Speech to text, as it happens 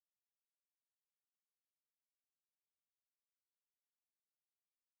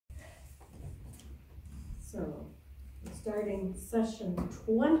starting session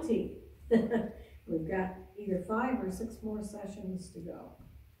 20. We've got either 5 or 6 more sessions to go,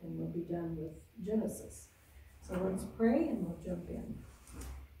 and we'll be done with Genesis. So let's pray and we'll jump in.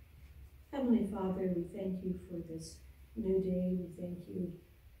 Heavenly Father, we thank you for this new day. We thank you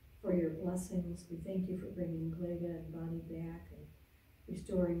for your blessings. We thank you for bringing Glega and Bonnie back and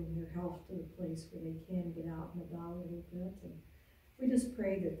restoring their health to the place where they can get out and about a little bit. And we just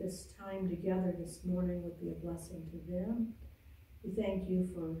pray that this time together this morning would be a blessing to them. We thank you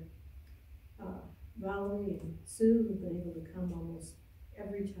for Valerie and Sue, who've been able to come almost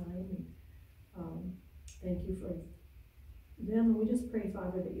every time. And thank you for them. And we just pray,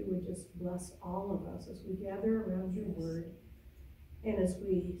 Father, that you would just bless all of us as we gather around your word and as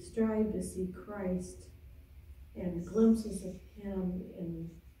we strive to see Christ and glimpses of him in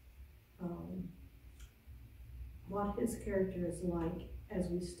what his character is like as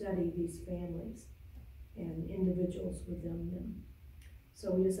we study these families and individuals within them.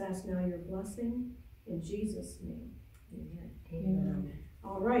 So we just ask now your blessing in Jesus' name. Amen. Amen.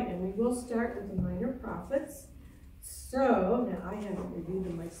 All right, and we will start with the minor prophets. So, now I haven't reviewed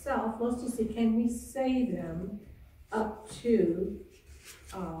them myself. Let's just see, can we say them up to,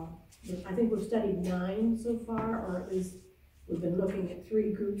 I think we've studied 9 so far, or at least we've been looking at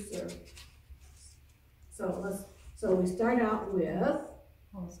 3 groups. So we start out with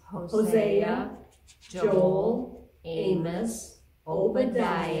Hosea, Joel, Amos,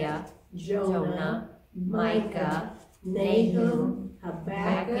 Obadiah, Jonah, Micah, Nahum,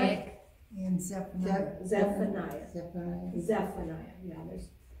 Habakkuk, And Zephaniah. Zephaniah. Yeah, there's.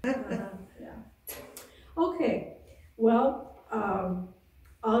 Yeah. Okay. Well,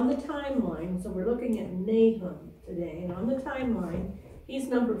 on the timeline, so we're looking at Nahum today, and on the timeline, he's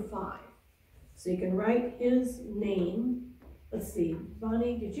number 5. So you can write his name. Let's see,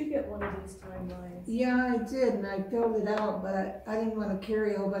 Bonnie, did you get one of these timelines? Yeah, I did, and I filled it out, but I didn't want to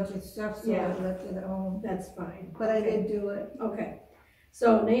carry a whole bunch of stuff, so I left it at home. That's fine. But I did do it. Okay.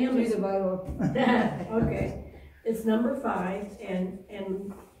 So Nahum is the Bible. okay. It's number 5,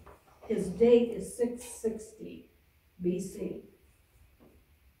 and his date is 660 BC.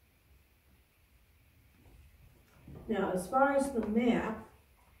 Now, as far as the map,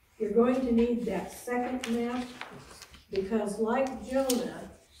 you're going to need that second map because, like Jonah,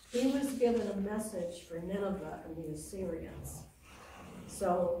 he was given a message for Nineveh and the Assyrians.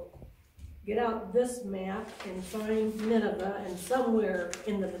 So get out this map and find Nineveh, and somewhere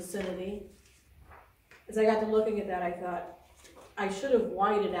in the vicinity. As I got to looking at that, I thought I should have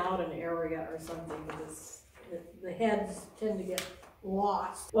whited out an area or something because the heads tend to get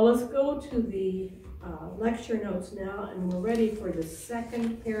lost. Well, let's go to the lecture notes now, and we're ready for the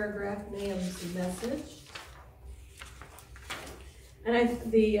second paragraph, Nahum's message.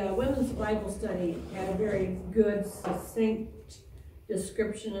 And the Women's Bible Study had a very good, succinct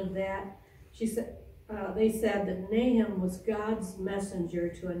description of that. She said, they said that Nahum was God's messenger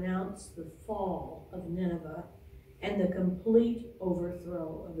to announce the fall of Nineveh and the complete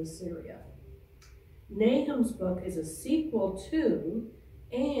overthrow of Assyria. Nahum's book is a sequel to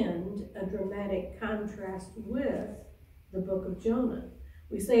and a dramatic contrast with the book of Jonah.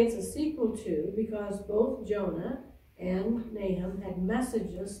 We say it's a sequel to because both Jonah and Nahum had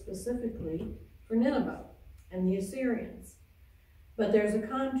messages specifically for Nineveh and the Assyrians. But there's a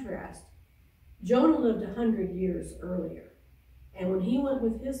contrast. Jonah lived 100 years earlier, and when he went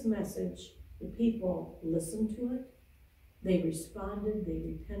with his message, the people listened to it, they responded, they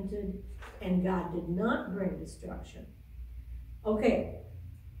repented, and God did not bring destruction. Okay,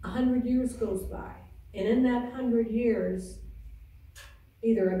 100 years goes by, and in that 100 years,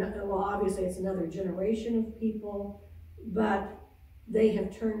 obviously it's another generation of people, but they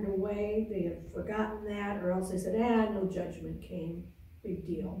have turned away, they have forgotten that, or else they said, no judgment came, big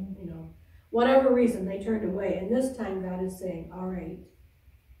deal, Whatever reason, they turned away, and this time God is saying, all right,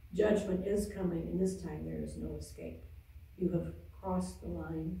 judgment is coming, and this time there is no escape. You have crossed the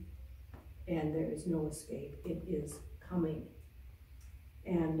line, and there is no escape. It is coming.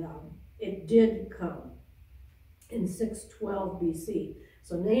 And it did come in 612 BC.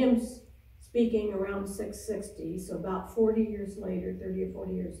 So Nahum's speaking around 660, so about 40 years later, 30 or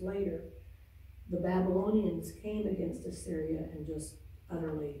 40 years later, the Babylonians came against Assyria and just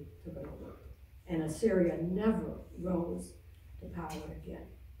utterly took it over. And Assyria never rose to power again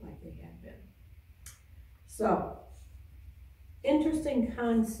like they had been. So, interesting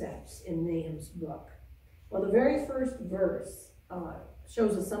concepts in Nahum's book. Well, the very first verse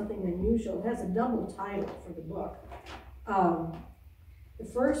shows us something unusual. It has a double title for the book. The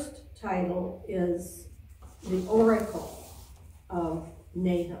first title is The Oracle of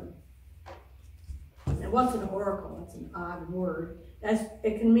Nahum. Now what's an oracle? That's an odd word.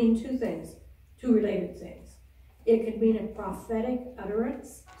 It can mean two things, two related things. It could mean a prophetic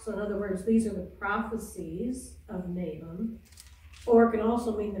utterance. So in other words, these are the prophecies of Nahum. Or it can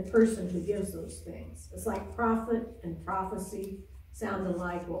also mean the person who gives those things. It's like prophet and prophecy sound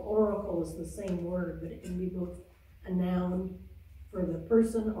alike. Well, oracle is the same word, but it can be both a noun for the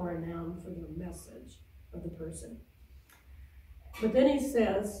person or a noun for the message of the person. But then he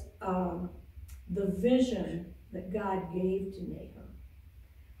says, the vision that God gave to Nahum.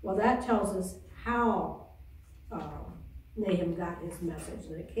 Well, that tells us how Nahum got his message,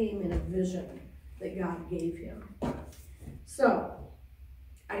 that it came in a vision that God gave him. So,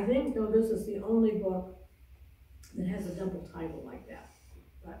 I think, though, this is the only book that has a double title like that,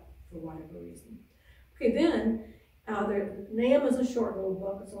 but for whatever reason. Okay, then, Nahum is a short little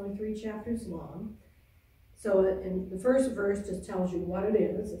book. It's only 3 chapters long. So, in the first verse just tells you what it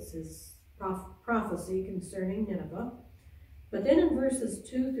is. It's his prophecy concerning Nineveh. But then in verses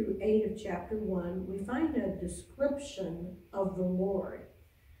 2 through 8 of chapter 1, we find a description of the Lord.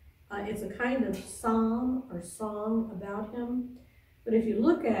 It's a kind of psalm or song about him. But if you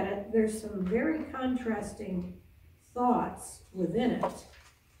look at it, there's some very contrasting thoughts within it.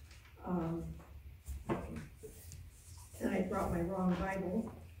 And I brought my wrong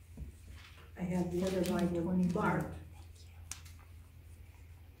Bible. I have the other Bible marked.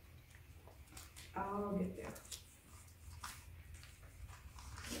 I'll get there.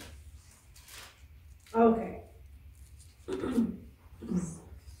 Okay.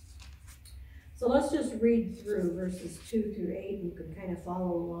 So let's just read through verses 2 through 8. You can kind of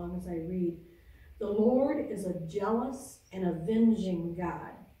follow along as I read. The Lord is a jealous and avenging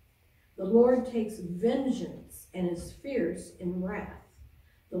God. The Lord takes vengeance and is fierce in wrath.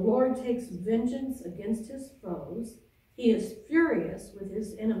 The Lord takes vengeance against his foes. He is furious with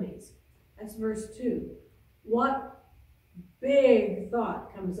his enemies. That's verse 2. What big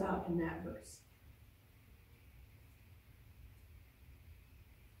thought comes out in that verse?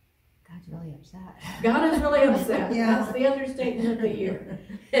 God's really upset. God is really upset. Yeah. That's the understatement of the year.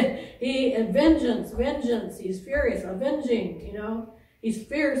 Vengeance. He's furious, avenging, He's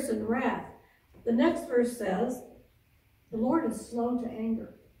fierce in wrath. The next verse says, the Lord is slow to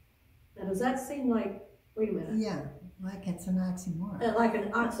anger. Now, does that seem like, wait a minute. Yeah, like it's an oxymoron. Like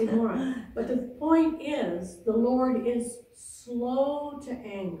an oxymoron. But the point is, the Lord is slow to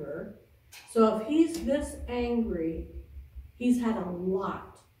anger. So if he's this angry, he's had a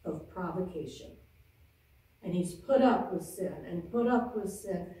lot of provocation. And he's put up with sin, and put up with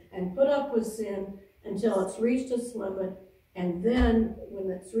sin, and put up with sin until it's reached its limit. And then, when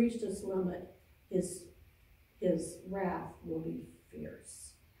it's reached its limit, his wrath will be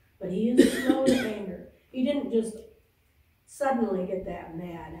fierce. But he is slow to anger. He didn't just suddenly get that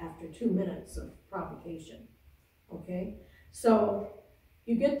mad after 2 minutes of provocation. Okay? So,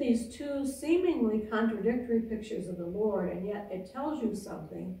 you get these two seemingly contradictory pictures of the Lord, and yet it tells you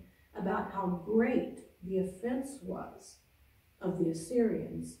something about how great the offense was of the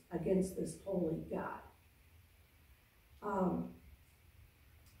Assyrians against this holy God.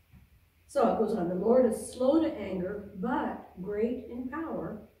 So it goes on, the Lord is slow to anger, but great in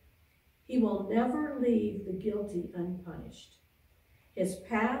power. He will never leave the guilty unpunished. His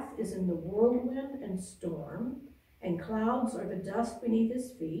path is in the whirlwind and storm, and clouds are the dust beneath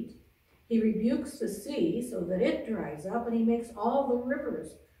his feet. He rebukes the sea so that it dries up, and he makes all the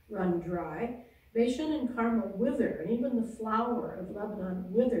rivers run dry. Bashan and Carmel wither, and even the flower of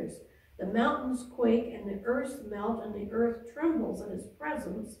Lebanon withers. The mountains quake, and the earth melt, and the earth trembles in his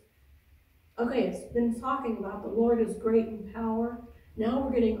presence. Okay, it's been talking about the Lord is great in power. Now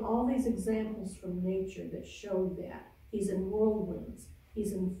we're getting all these examples from nature that show that. He's in whirlwinds,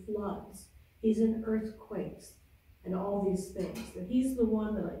 he's in floods, he's in earthquakes, and all these things. That he's the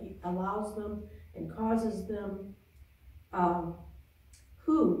one that allows them and causes them.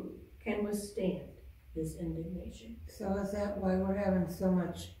 Who can withstand his indignation? So is that why we're having so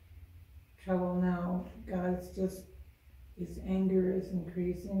much trouble now? His anger is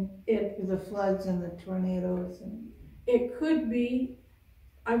increasing? The floods and the tornadoes? It could be.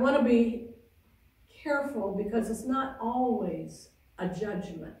 I want to be careful because it's not always a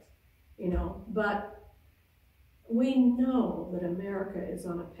judgment, but we know that America is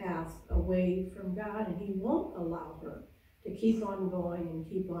on a path away from God, and he won't allow her to keep on going and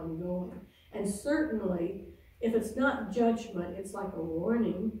keep on going. And certainly, if it's not judgment, it's like a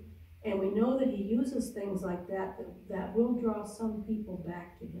warning. And we know that he uses things like that will draw some people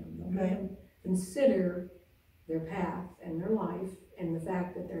back to him. They'll make them consider their path and their life and the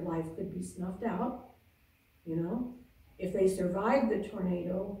fact that their life could be snuffed out. If they survived the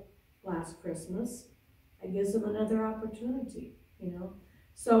tornado last Christmas, It gives them another opportunity, you know.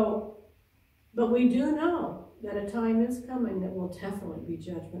 So, but we do know that a time is coming that will definitely be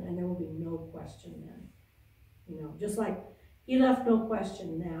judgment, and there will be no question then. You know, just like he left no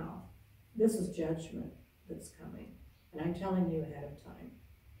question now, this is judgment that's coming. And I'm telling you ahead of time.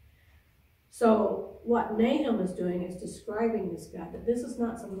 So what Nahum is doing is describing this God, that this is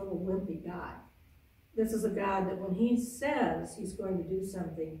not some little wimpy God. This is a God that when he says he's going to do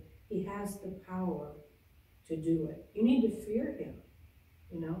something, he has the power to do it. You need to fear him,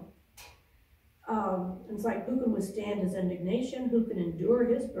 you know. It's like, who can withstand his indignation? Who can endure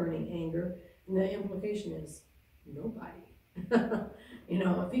his burning anger? And the implication is nobody. You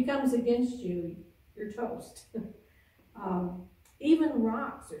know, if he comes against you, you're toast. Even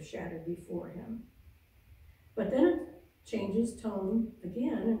rocks are shattered before him. But then it changes tone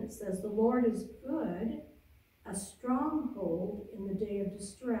again, and it says, the Lord is good, a stronghold in the day of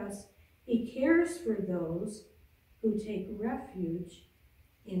distress. He cares for those who take refuge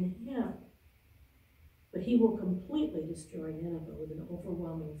in him. But he will completely destroy Nineveh with an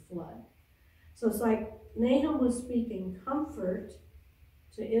overwhelming flood. So it's like Nahum was speaking comfort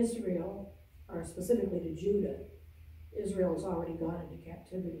to Israel, or specifically to Judah. Israel has already gone into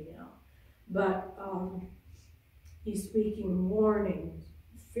captivity now. But he's speaking warning,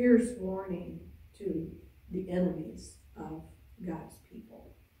 fierce warning to the enemies of God's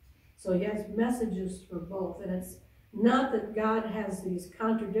people. So he has messages for both. And it's not that God has these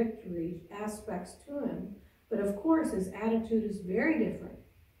contradictory aspects to him, but of course his attitude is very different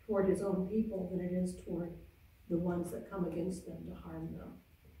toward his own people than it is toward the ones that come against them to harm them.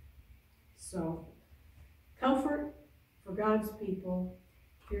 So, comfort for God's people,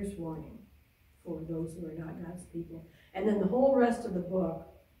 here's warning for those who are not God's people. And then the whole rest of the book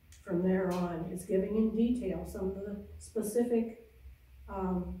from there on is giving in detail some of the specific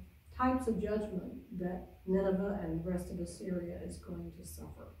types of judgment that Nineveh and the rest of Assyria is going to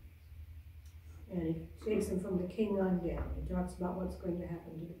suffer. And he takes them from the king on down. He talks about what's going to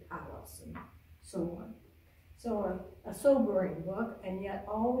happen to the palace and so on. So a sobering book, and yet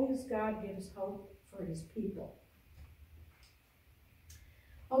always God gives hope for his people.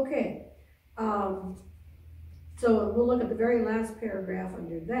 Okay, so we'll look at the very last paragraph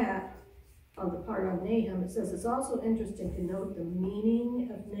under that, on the part on Nahum. It says, it's also interesting to note the meaning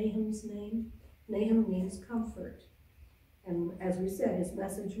of Nahum's name. Nahum means comfort. And as we said, his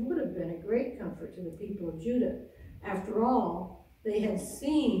message would have been a great comfort to the people of Judah. After all, they had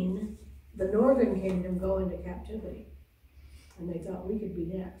seen the northern kingdom go into captivity. And they thought, we could be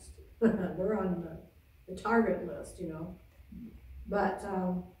next. They're on the target list, you know. But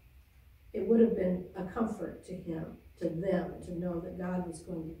it would have been a comfort to him, to them, to know that God was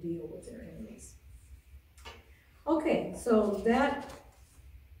going to deal with their enemies. Okay, so that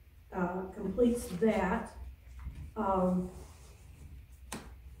completes that.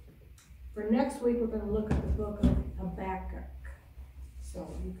 For next week, we're going to look at the book of Habakkuk.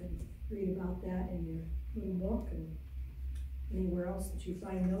 So you can read about that in your little book and anywhere else that you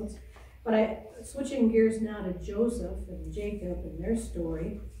find notes. But switching gears now to Joseph and Jacob and their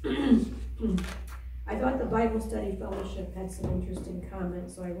story, I thought the Bible Study Fellowship had some interesting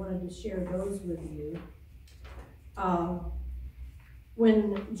comments, so I wanted to share those with you.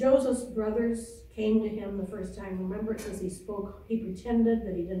 When Joseph's brothers came to him the first time, remember it says he pretended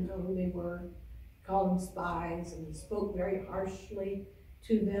that he didn't know who they were, called them spies, and he spoke very harshly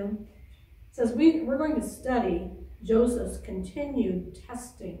to them. It says we're going to study Joseph's continued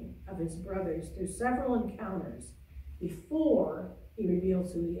testing of his brothers through several encounters before he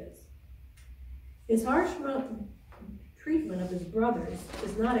reveals who he is. His harsh treatment of his brothers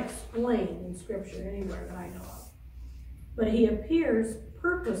is not explained in Scripture anywhere that I know of, but he appears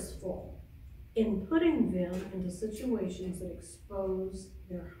purposeful in putting them into situations that expose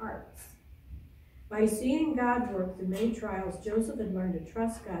their hearts. By seeing God work through many trials, Joseph had learned to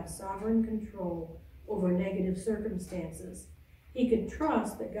trust God's sovereign control over negative circumstances. He could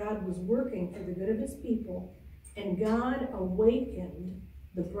trust that God was working for the good of his people, and God awakened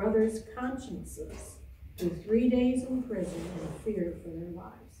the brothers' consciences through 3 days in prison and fear for their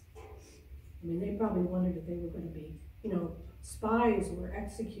lives. I mean, they probably wondered if they were going to be, spies were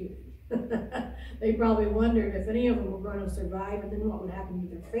executed. They probably wondered if any of them were going to survive, and then what would happen to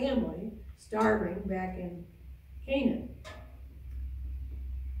their family, starving back in Canaan.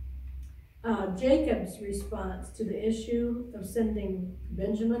 Jacob's response to the issue of sending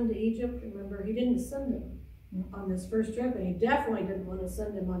Benjamin to Egypt, remember, he didn't send him on this first trip, and he definitely didn't want to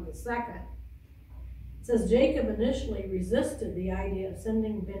send him on the second. It says Jacob initially resisted the idea of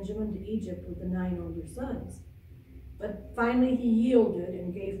sending Benjamin to Egypt with the 9 older sons. But finally he yielded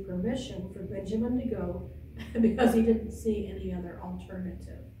and gave permission for Benjamin to go because he didn't see any other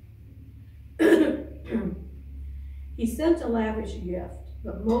alternative. He sent a lavish gift,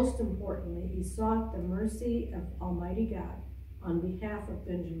 but most importantly, he sought the mercy of Almighty God on behalf of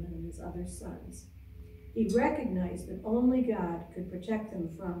Benjamin and his other sons. He recognized that only God could protect them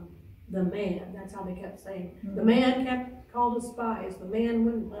from the man. That's how they kept saying. The man called us spies. The man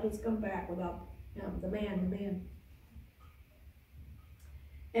wouldn't let us come back without him. The man.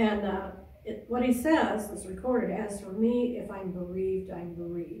 And what he says is recorded, as for me, if I'm bereaved, I'm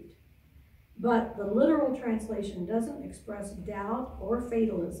bereaved. But the literal translation doesn't express doubt or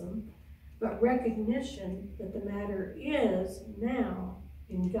fatalism, but recognition that the matter is now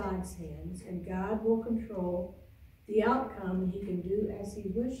in God's hands, and God will control the outcome, and he can do as he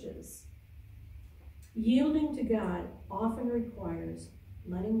wishes. Yielding to God often requires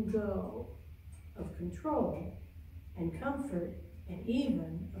letting go of control and comfort and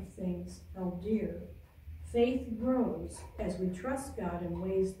even of things held dear. Faith grows as we trust God in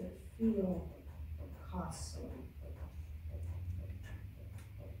ways that feel costly.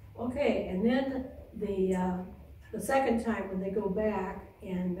 Okay, and then the second time when they go back,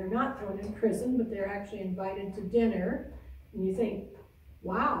 and they're not thrown in prison, but they're actually invited to dinner, and you think,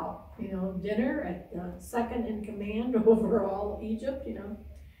 wow, dinner at the second in command over all Egypt,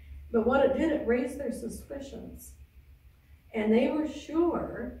 But what it did, it raised their suspicions. And they were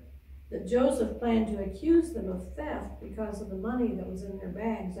sure that Joseph planned to accuse them of theft because of the money that was in their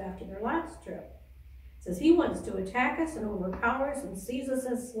bags after their last trip. It says he wants to attack us and overpower us and seize us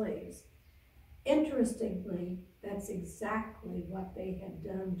as slaves. Interestingly, that's exactly what they had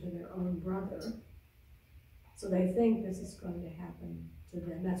done to their own brother. So they think this is going to happen to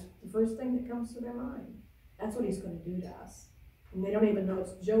them. That's the first thing that comes to their mind. That's what he's going to do to us. And they don't even know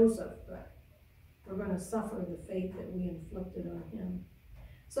it's Joseph, but we're going to suffer the fate that we inflicted on him.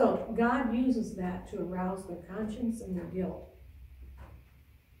 So God uses that to arouse their conscience and their guilt.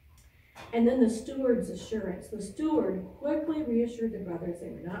 And then the steward's assurance. The steward quickly reassured the brothers they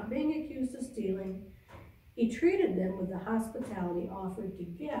were not being accused of stealing. He treated them with the hospitality offered to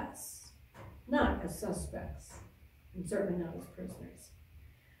guests, not as suspects, and certainly not as prisoners.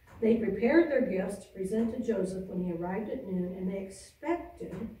 They prepared their gifts to present to Joseph when he arrived at noon, and they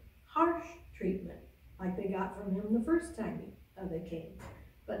expected harsh treatment, like they got from him the first time they came.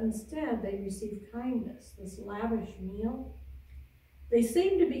 But instead, they received kindness, this lavish meal. They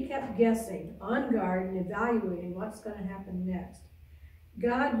seemed to be kept guessing, on guard, and evaluating what's going to happen next.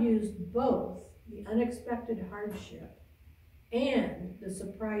 God used both the unexpected hardship and the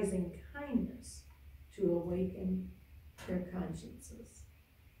surprising kindness to awaken their consciences.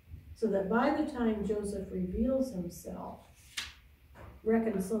 So that by the time Joseph reveals himself,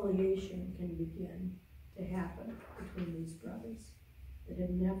 reconciliation can begin to happen between these brothers that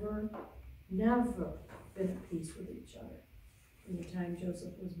had never been at peace with each other from the time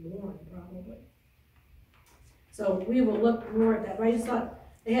Joseph was born, probably. So we will look more at that. But I just thought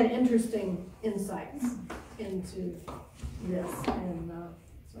they had interesting insights into this, and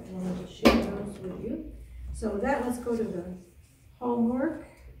so I wanted to share those with you. So with that, let's go to the homework.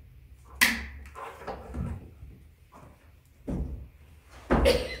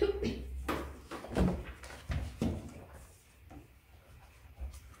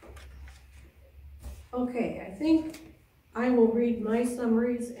 Okay, I think I will read my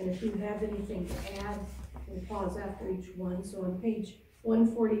summaries, and if you have anything to add, we'll pause after each one. So on page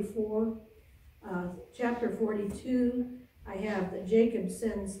 144, chapter 42, I have that Jacob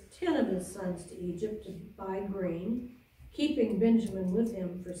sends 10 of his sons to Egypt to buy grain, keeping Benjamin with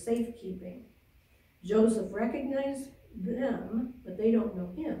him for safekeeping. Joseph recognized them, but they don't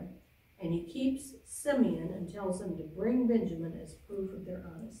know him, and he keeps Simeon and tells them to bring Benjamin as proof of their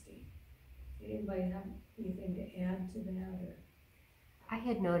honesty. Anybody have anything to add to that? Or? I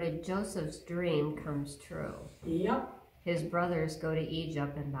had noted Joseph's dream comes true. Yep. His brothers go to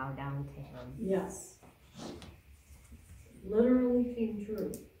Egypt and bow down to him. Yes. Literally came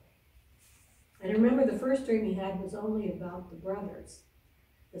true. And remember, the first dream he had was only about the brothers.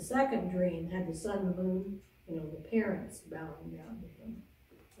 The second dream had the sun, the moon, the parents bowing down to him.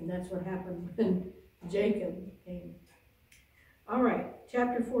 And that's what happened when Jacob came. All right,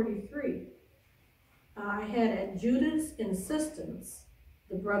 chapter 43. I had at Judah's insistence,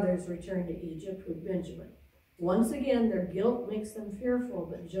 the brothers returned to Egypt with Benjamin. Once again, their guilt makes them fearful,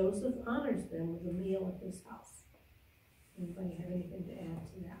 but Joseph honors them with a meal at his house. Anybody have anything to add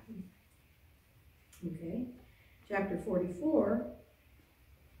to that one? Okay. Chapter 44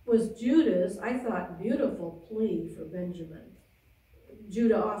 was Judah's, I thought, beautiful plea for Benjamin.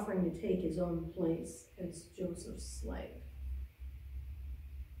 Judah offering to take his own place as Joseph's slave.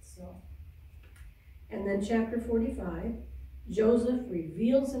 So, and then chapter 45, Joseph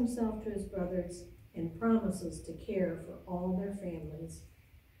reveals himself to his brothers and promises to care for all their families.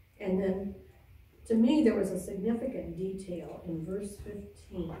 And then, to me, there was a significant detail in verse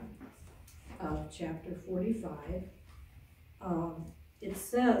 15 of chapter 45. It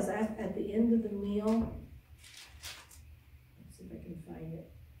says at the end of the meal, let's see if I can find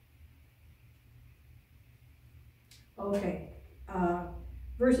it. Okay,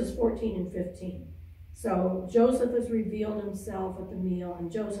 verses 14 and 15. So Joseph has revealed himself at the meal,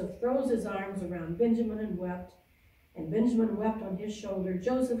 and Joseph throws his arms around Benjamin and Benjamin wept on his shoulder.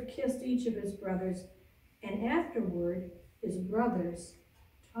 Joseph kissed each of his brothers, and afterward his brothers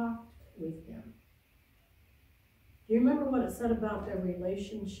talked with him. Do you remember what it said about their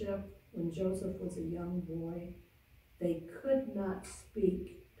relationship when Joseph was a young boy? They could not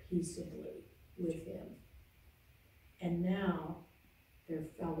speak peaceably with him. And now they're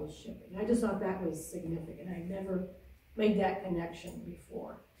fellowshipping. I just thought that was significant. I never made that connection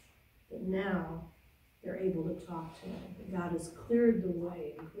before. But now they're able to talk to him. That God has cleared the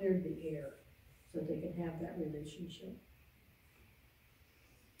way and cleared the air so that they can have that relationship.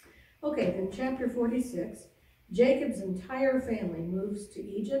 Okay, then chapter 46. Jacob's entire family moves to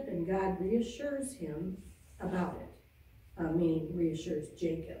Egypt, and God reassures him about it. Meaning reassures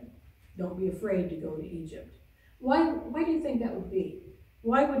Jacob. Don't be afraid to go to Egypt. Why do you think that would be?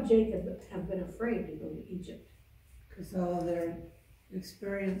 Why would Jacob have been afraid to go to Egypt? Because all of their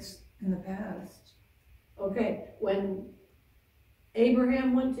experience in the past. Okay, when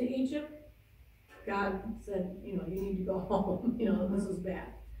Abraham went to Egypt, God said, you need to go home. This is bad.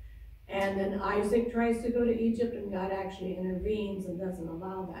 And then Isaac tries to go to Egypt, and God actually intervenes and doesn't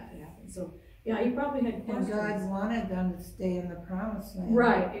allow that to happen. So, yeah, he probably had questions. And God wanted them to stay in the promised land.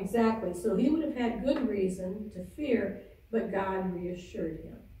 Right, exactly. So he would have had good reason to fear, but God reassured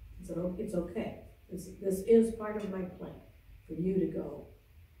him. He said, oh, it's okay. This is part of my plan for you to go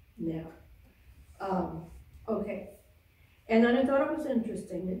now. Okay. And then I thought it was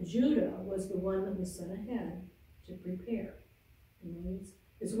interesting that Judah was the one that was sent ahead to prepare.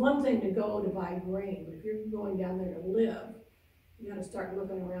 It's one thing to go to buy grain, but if you're going down there to live, you got to start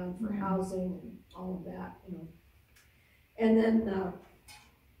looking around for housing and all of that, And then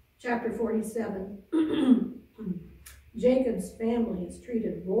chapter 47, Jacob's family is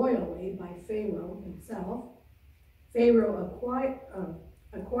treated royally by Pharaoh himself. Pharaoh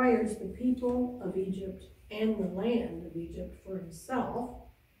acquires the people of Egypt and the land of Egypt for himself,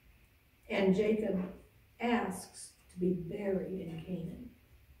 and Jacob asks to be buried in Canaan.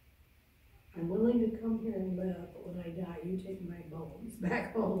 I'm willing to come here and live, but when I die, you take my bones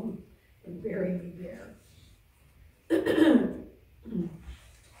back home and bury me there.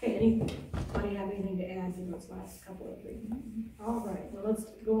 Okay, anybody have anything to add to those last couple of readings? All right, well, let's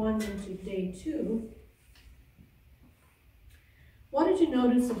go on into day 2. What did you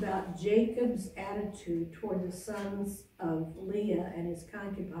notice about Jacob's attitude toward the sons of Leah and his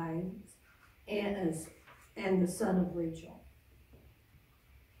concubines and the son of Rachel?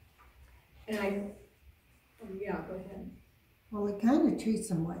 And yeah, go ahead. Well, it kind of treats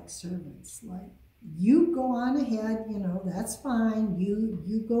them like servants. Like, you go on ahead, that's fine.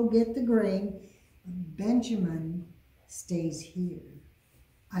 You go get the grain. Benjamin stays here.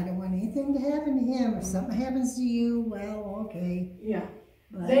 I don't want anything to happen to him. If something happens to you, well, okay. Yeah.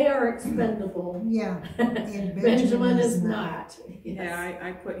 But, they are expendable. Yeah. And Benjamin is not. Yes. Yeah,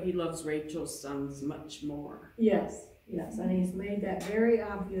 I put he loves Rachel's sons much more. Yes, and he's made that very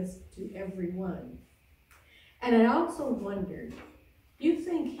obvious to everyone. And I also wondered, do you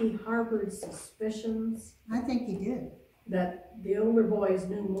think he harbored suspicions? I think he did. That the older boys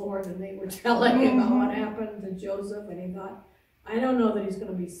knew more than they were telling him about what happened to Joseph, and he thought, I don't know that he's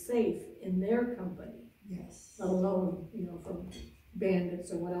going to be safe in their company. Yes. Let alone, from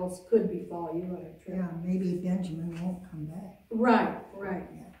bandits or what else could befall you on a trip. Yeah, maybe Benjamin won't come back. Right.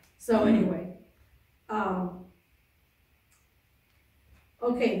 Yeah. So anyway,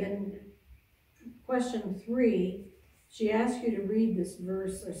 okay, then question 3, she asked you to read this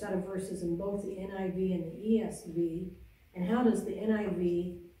verse or set of verses in both the NIV and the ESV, and how does the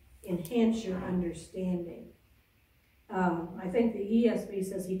NIV enhance your understanding? I think the ESV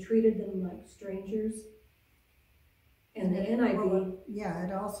says he treated them like strangers, and the NIV... Yeah,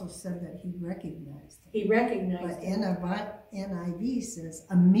 it also said that he recognized them. He recognized them. But NIV says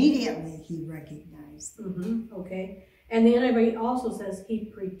immediately he recognized them. Okay. And the NIV also says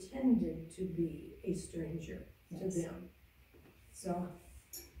he pretended to be a stranger to them. So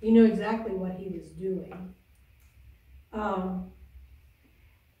he knew exactly what he was doing.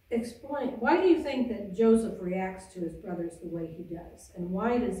 explain, why do you think that Joseph reacts to his brothers the way he does? And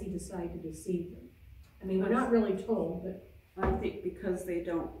why does he decide to deceive them? I mean, we're not really told, but. I think because they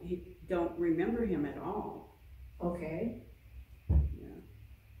don't remember him at all. Okay. Yeah.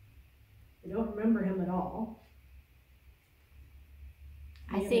 They don't remember him at all.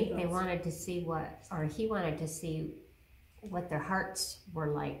 I think they wanted to see he wanted to see what their hearts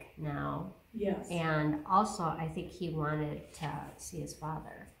were like now. Yes. And also, I think he wanted to see his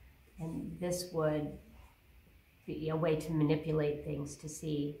father. And this would be a way to manipulate things to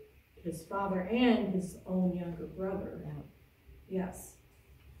see His father and his own younger brother. Yeah. Yes.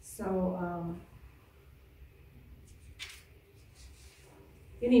 So,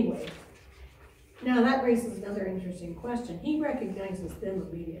 anyway, now that raises another interesting question. He recognizes them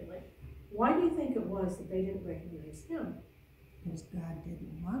immediately. Why do you think it was that they didn't recognize him? Because God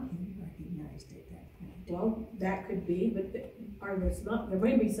didn't want him recognized at that point. Well, that could be, but there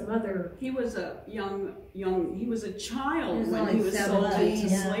may be some other. He was a he was a child He was when only he was sold 17, into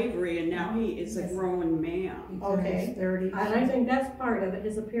yeah. slavery, and now he is a grown man. Okay. 30. And I think that's part of it.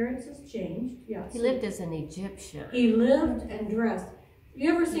 His appearance has changed. Yes. he lived as an Egyptian. He lived and dressed.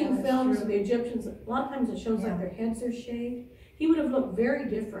 You ever seen that's films true. of the Egyptians? A lot of times it shows like their heads are shaved. He would have looked very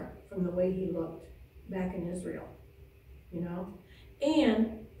different from the way he looked back in Israel, you know?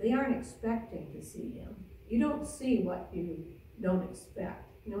 And they aren't expecting to see him. You don't see what you don't expect.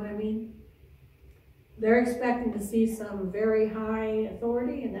 You know what I mean? They're expecting to see some very high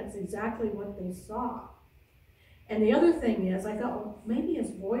authority, and that's exactly what they saw. And the other thing is, I thought, well, maybe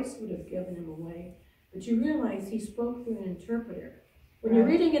his voice would have given him away, but you realize he spoke through an interpreter. When you're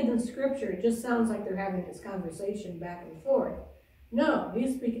reading it in the scripture, it just sounds like they're having this conversation back and forth. No,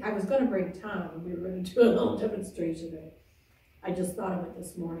 he's speaking. I was going to bring Tom, and we were going to do a little demonstration of it. I just thought of it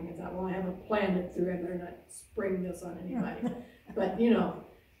this morning. I thought, well, I haven't planned it through. I better not spring this on anybody. But, you know,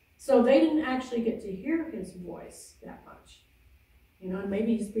 so they didn't actually get to hear his voice that much. You know, and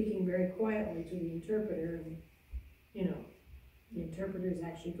maybe he's speaking very quietly to the interpreter, and, you know, the interpreter is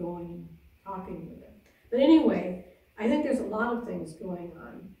actually going and talking with him. But anyway, I think there's a lot of things going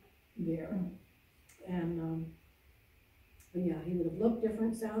on there. And, but yeah, he would have looked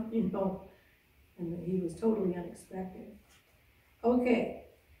different, you know, and he was totally unexpected. Okay,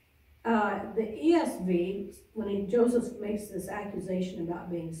 the ESV, when Joseph makes this accusation about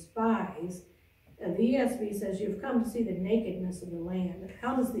being spies, the ESV says, "You've come to see the nakedness of the land."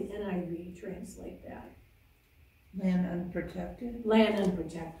 How does the NIV translate that? Land unprotected. Land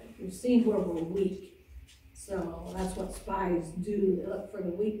unprotected. You've seen where we're weak. So that's what spies do. They look for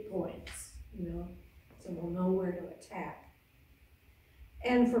the weak points, you know, so we'll know where to attack.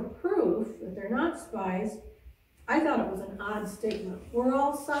 And for proof that they're not spies, I thought it was an odd statement. We're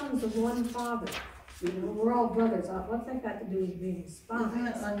all sons of one father. You know, we're all brothers. What's that got to do with being spies? Isn't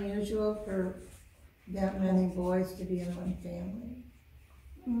it unusual for that many boys to be in one family?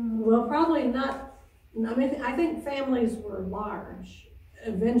 Well, probably not. I mean, I think families were large,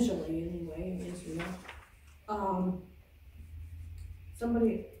 eventually anyway, in Israel.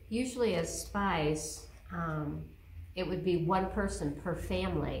 Usually as spies, it would be one person per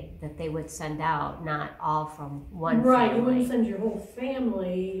family that they would send out, not all from one right, family. You wouldn't send your whole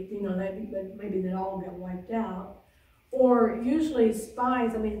family, you know, that maybe they'd all get wiped out. Or usually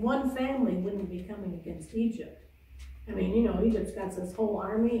spies, I mean, one family wouldn't be coming against Egypt. I mean, you know, Egypt's got this whole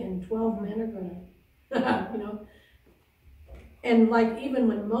army and 12 men are gonna, you know. And like even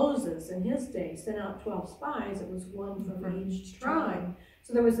when Moses in his day sent out 12 spies, it was one from each tribe.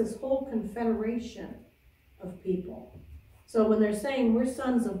 So there was this whole confederation of people. So when they're saying we're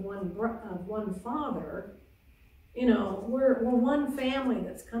sons of one father, you know, we're one family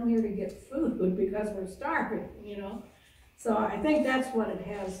that's come here to get food because we're starving, you know. So I think that's what it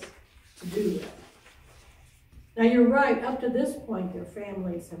has to do with. Now you're right, up to this point their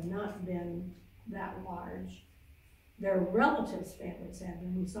families have not been that large. Their relatives' families have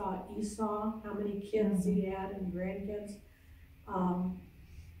been. We saw Esau, how many kids he had and grandkids.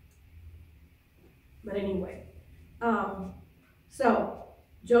 But anyway, so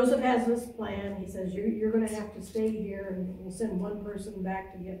Joseph has this plan. He says, you're going to have to stay here, and we'll send one person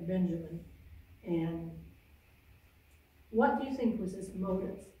back to get Benjamin. And what do you think was his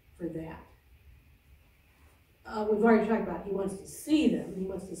motive for that? We've already talked about he wants to see them. He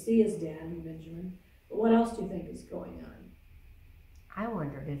wants to see his dad and Benjamin. But what else do you think is going on? I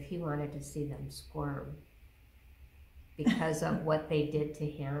wondered if he wanted to see them squirm because of what they did to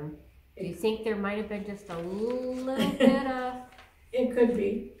him. Do you think there might have been just a little bit of... It could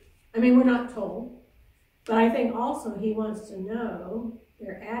be. I mean, we're not told. But I think also he wants to know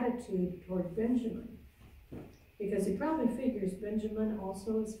their attitude toward Benjamin. because he probably figures Benjamin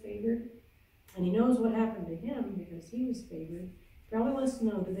also is favored, and he knows what happened to him because he was favored. Probably wants to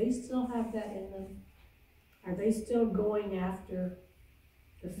know, do they still have that in them? Are they still going after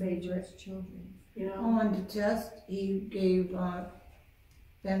the favorite children? You know? On to test, he gave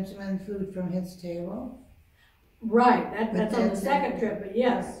Benjamin food from his table. Right, that's on the that's second it. trip, but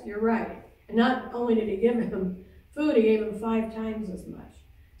yes, you're right. And not only did he give him food, he gave him 5 times as much.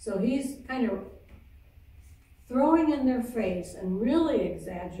 So he's kind of throwing in their face and really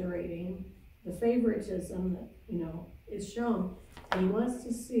exaggerating the favoritism that, is shown. And he wants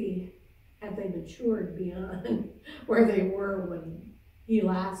to see, have they matured beyond where they were when he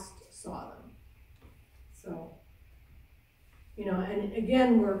last saw them. So, and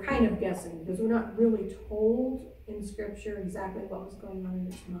again, we're kind of guessing because we're not really told in Scripture exactly what was going on in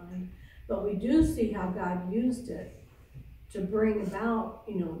his mind. But we do see how God used it to bring about,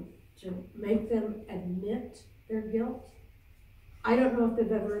 to make them admit their guilt. I don't know if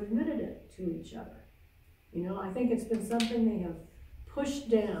they've ever admitted it to each other. I think it's been something they have pushed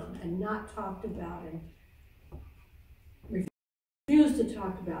down and not talked about and refused to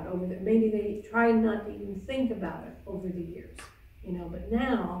talk about over the, maybe they tried not to even think about it over the years, but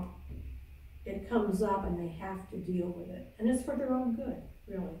now it comes up and they have to deal with it. And it's for their own good,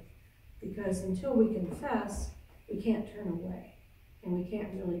 really, because until we confess, we can't turn away and we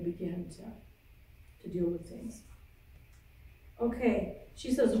can't really begin to deal with things. Okay,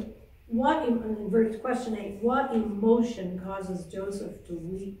 she says, question 8, what emotion causes Joseph to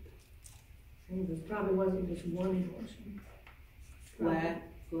weep? I think this probably wasn't just one emotion.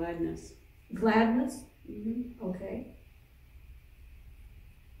 Gladness. Gladness? Mm-hmm. Okay.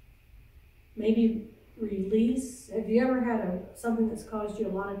 Maybe release. Have you ever had something that's caused you a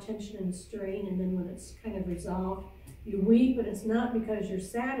lot of tension and strain, and then when it's kind of resolved, you weep, but it's not because you're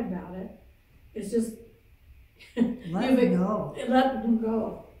sad about it. It's just Let them go. Let them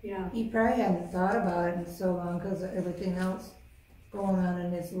go. Yeah. He probably hadn't thought about it in so long because of everything else going on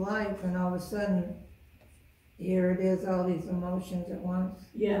in his life, and all of a sudden, here it is, all these emotions at once.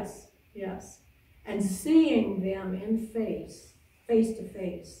 Yes. Yes. And seeing them in face to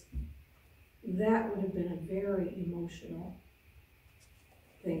face, that would have been a very emotional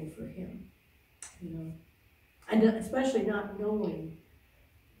thing for him, and especially not knowing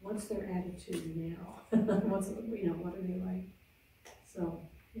what's their attitude now. What are they like? So,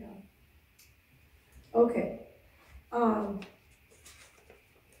 yeah. Okay.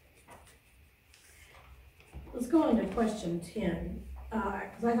 Let's go on to question 10,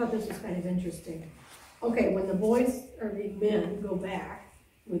 because I thought this was kind of interesting. Okay, when the boys or the men go back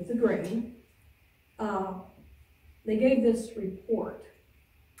with the grain, they gave this report.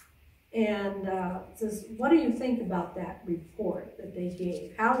 And it says, what do you think about that report that they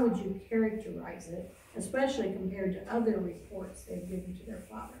gave? How would you characterize it, especially compared to other reports they've given to their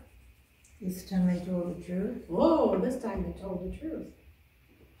father? This time they told the truth. Whoa, this time they told the truth.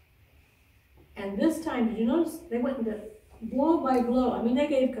 And this time, did you notice they went into blow by blow? I mean, they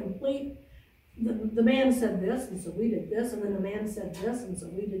gave complete, the man said this, and so we did this, and then the man said this, and so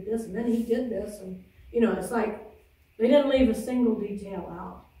we did this, and then he did this, and, it's like they didn't leave a single detail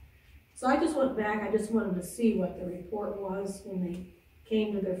out. So I just went back, I just wanted to see what the report was when they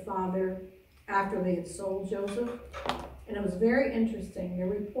came to their father after they had sold Joseph. And it was very interesting. Their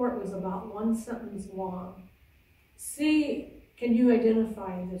report was about 1 sentence long. See, can you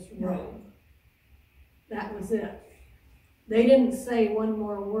identify this robe? That was it. They didn't say one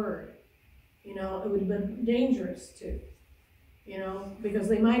more word. It would have been dangerous to, because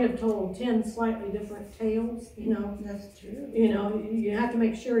they might have told 10 slightly different tales, That's true. You have to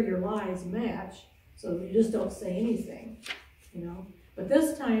make sure your lies match, so you just don't say anything, But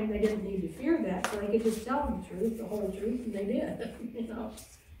this time they didn't need to fear that, so they could just tell them the truth, the whole truth, and they did,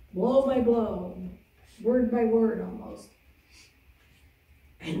 blow by blow, word by word almost.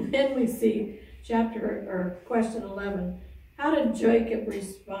 And then we see question 11. How did Jacob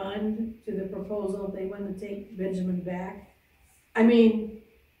respond to the proposal they went to take Benjamin back? I mean,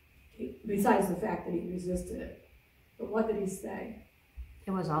 besides the fact that he resisted it, but what did he say?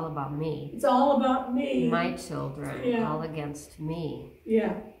 It was all about me. It's all about me. My children, Yeah. all against me.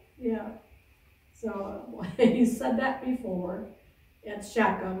 Yeah. So he said that before at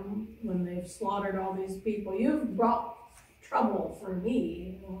Shechem when they've slaughtered all these people. You've brought trouble for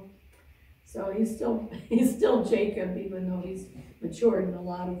me. So he's still Jacob, even though he's matured in a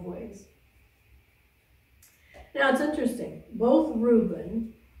lot of ways. Now it's interesting. Both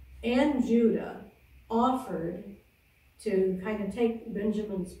Reuben and Judah offered to kind of take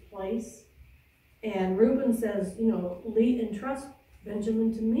Benjamin's place. And Reuben says, entrust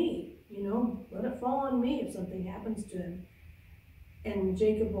Benjamin to me. you know, let it fall on me if something happens to him. And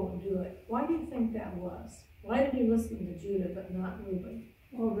Jacob won't do it. Why do you think that was? Why did he listen to Judah but not Reuben?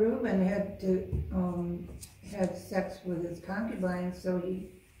 Well, Reuben had to have sex with his concubine, so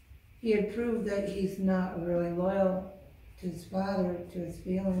he had proved that he's not really loyal to his father, to his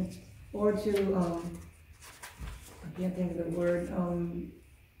feelings, or to, I can't think of the word,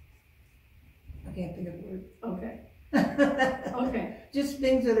 I can't think of the word. Okay. Okay. Just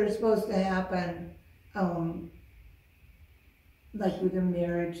things that are supposed to happen, like with a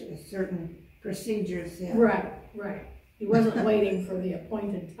marriage, a certain procedures. Yeah. Right, right. He wasn't waiting for the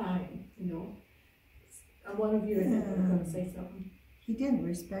appointed time, you know. One of you was going to say something. He didn't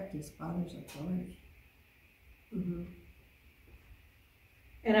respect his father's authority. Mm-hmm.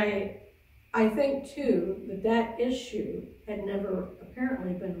 And I think too that issue had never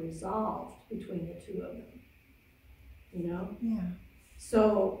apparently been resolved between the two of them. You know? Yeah.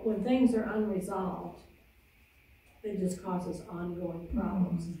 So when things are unresolved, it just causes ongoing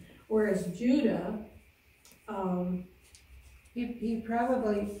problems. Mm-hmm. Whereas Judah, He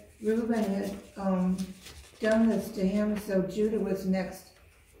probably, Reuben had done this to him, so Judah was next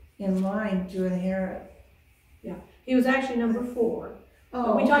in line to inherit. he was actually number 4.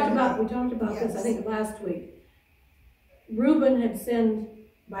 Oh, we talked about this, I Yes. think, last week. Reuben had sinned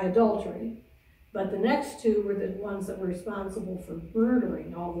by adultery, but the next 2 were the ones that were responsible for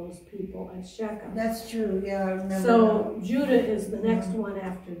murdering all those people at Shechem. That's true, yeah, I remember. So Judah is the next one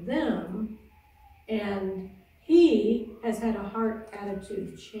after them, and he has had a heart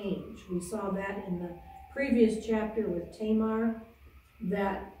attitude change. We saw that in the previous chapter with Tamar,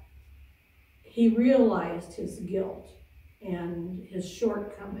 that he realized his guilt and his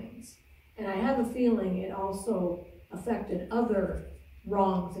shortcomings. And I have a feeling it also affected other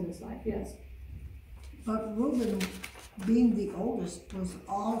wrongs in his life, yes. But Reuben, being the oldest, was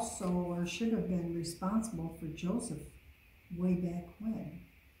also, or should have been, responsible for Joseph way back when.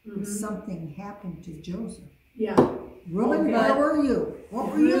 Mm-hmm. Something happened to Joseph. Yeah. Reuben, Okay. where were you?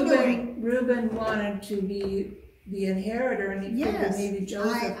 What were you doing? Reuben wanted to be the inheritor, and he figured Yes, maybe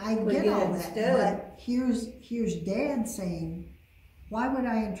Joseph I would get get all it that, instead. but here's Dad saying, why would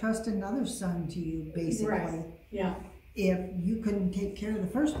I entrust another son to you, basically, Right. Yeah. if you couldn't take care of the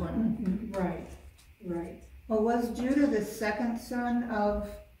first one? Right. Right. Well, was Judah the second son of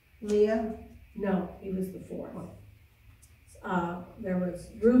Leah? No, he was the 4th. There was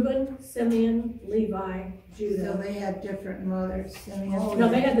Reuben, Simeon, Levi, So Judah. they had different mothers. Simeon. Oh, No,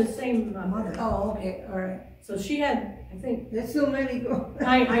 they had the same mother. Mother. Oh, okay, all right. So she had, I think, There's so many go.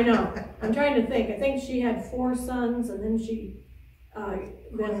 I know. I'm trying to think. I think she had 4 sons, and then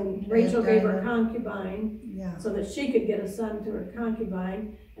then Rachel gave her concubine Yeah. so that she could get a son to her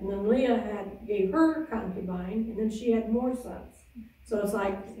concubine, and then Leah gave her concubine, and then she had more sons. So it's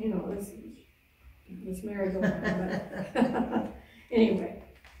like, you know, this merry-go-round. Anyway,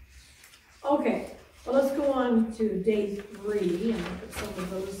 okay. Well, let's go on to day 3 and look at some of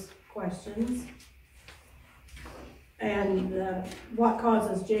those questions. And what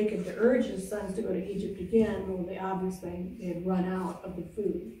causes Jacob to urge his sons to go to Egypt again? Well, the obvious thing, they had run out of the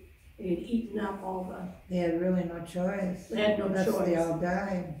food. They had eaten up all the, They had really no choice. they had no Unless choice. they all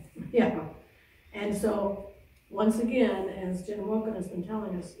died. Yeah. And so, once again, as Jen Wilkin has been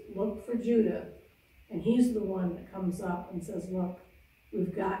telling us, look for Judah. And he's the one that comes up and says, look,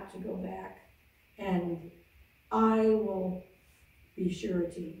 we've got to go back. And I will be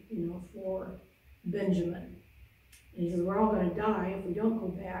surety, you know, for Benjamin. And he says, we're all going to die if we don't go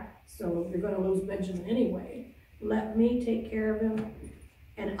back, so you're going to lose Benjamin anyway. Let me take care of him,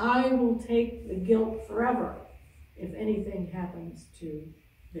 and I will take the guilt forever if anything happens to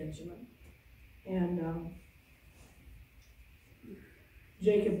Benjamin. And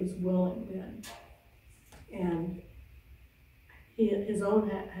Jacob was willing then. And his own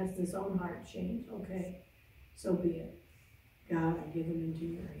has this own heart change. Okay, so be it. God, I give him into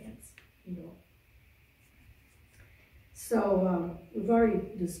your hands, you know. So we've already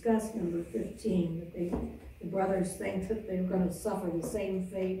discussed number 15, that the brothers think that they're going to suffer the same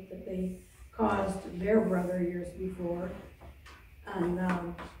fate that they caused their brother years before. And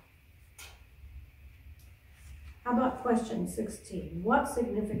how about question 16? What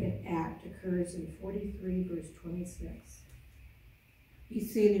significant act occurs in 43 verse 26? He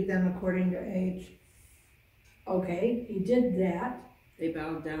seated them according to age. Okay, he did that. They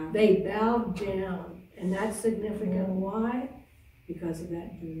bowed down. They bowed down. And that's significant. Why? Because of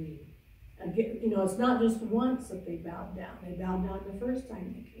that dream. Again, you know, it's not just once that they bowed down. They bowed down the first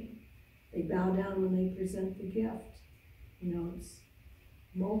time they came. They bow down when they present the gift. You know, it's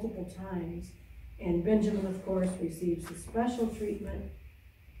multiple times. And Benjamin, of course, receives the special treatment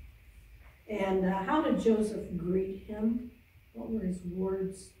And how did Joseph greet him? What were his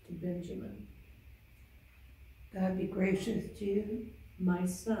words to Benjamin? God be gracious to you. My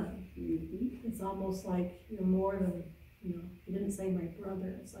son. Mm-hmm. It's almost like you're more than, he didn't say my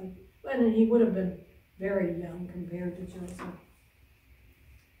brother. It's like, and he would have been very young compared to Joseph.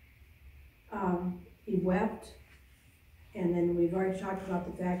 He wept, and then we've already talked about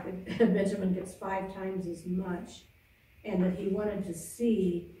the fact that Benjamin gets 5 times as much, and that he wanted to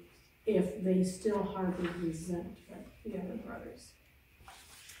see if they still harbored resentment, the other brothers.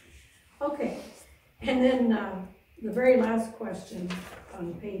 Okay, and then the very last question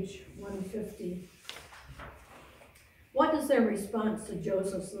on page 150. What does their response to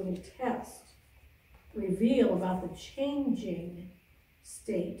Joseph's little test reveal about the changing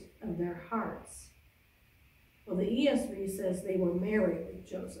state of their hearts? Well, the ESV says they were merry with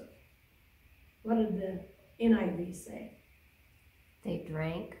Joseph. What did the NIV say? They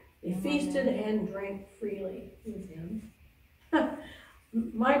drank. They feasted and drank freely with him.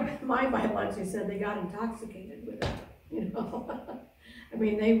 My Bible actually said they got intoxicated with him, I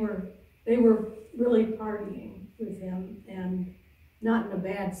mean, they were really partying with him, and not in a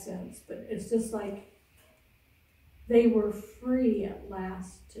bad sense, but it's just like they were free at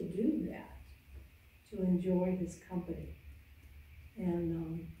last to do that, to enjoy his company.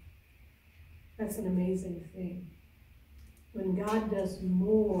 And that's an amazing thing. When God does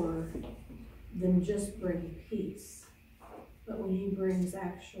more than just bring peace, but when he brings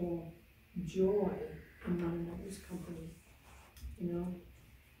actual joy in one another's company,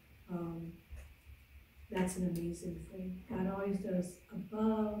 that's an amazing thing. God always does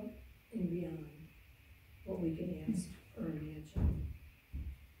above and beyond what we can ask or imagine.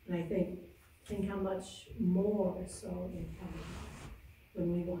 And I think how much more so in heaven,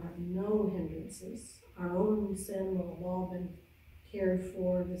 when we will have no hindrances. Our own sin will have all been cared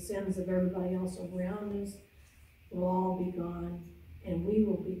for. The sins of everybody else around us will all be gone, and we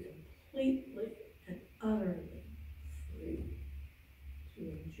will be completely and utterly free to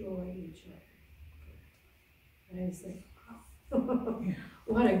enjoy each other. And I just think, wow,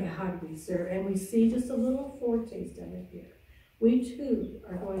 what a God we serve. And we see just a little foretaste of it here. We too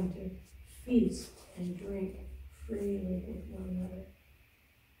are going to feast and drink freely with one another.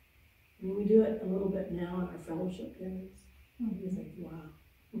 I mean, we do it a little bit now in our fellowship dinners. You think, wow,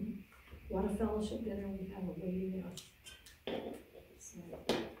 what a fellowship dinner we have awaiting us. So,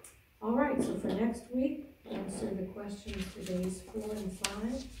 all right, so for next week, answer the questions for days 4 and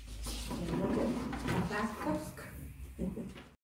 5, and look at Habakkuk.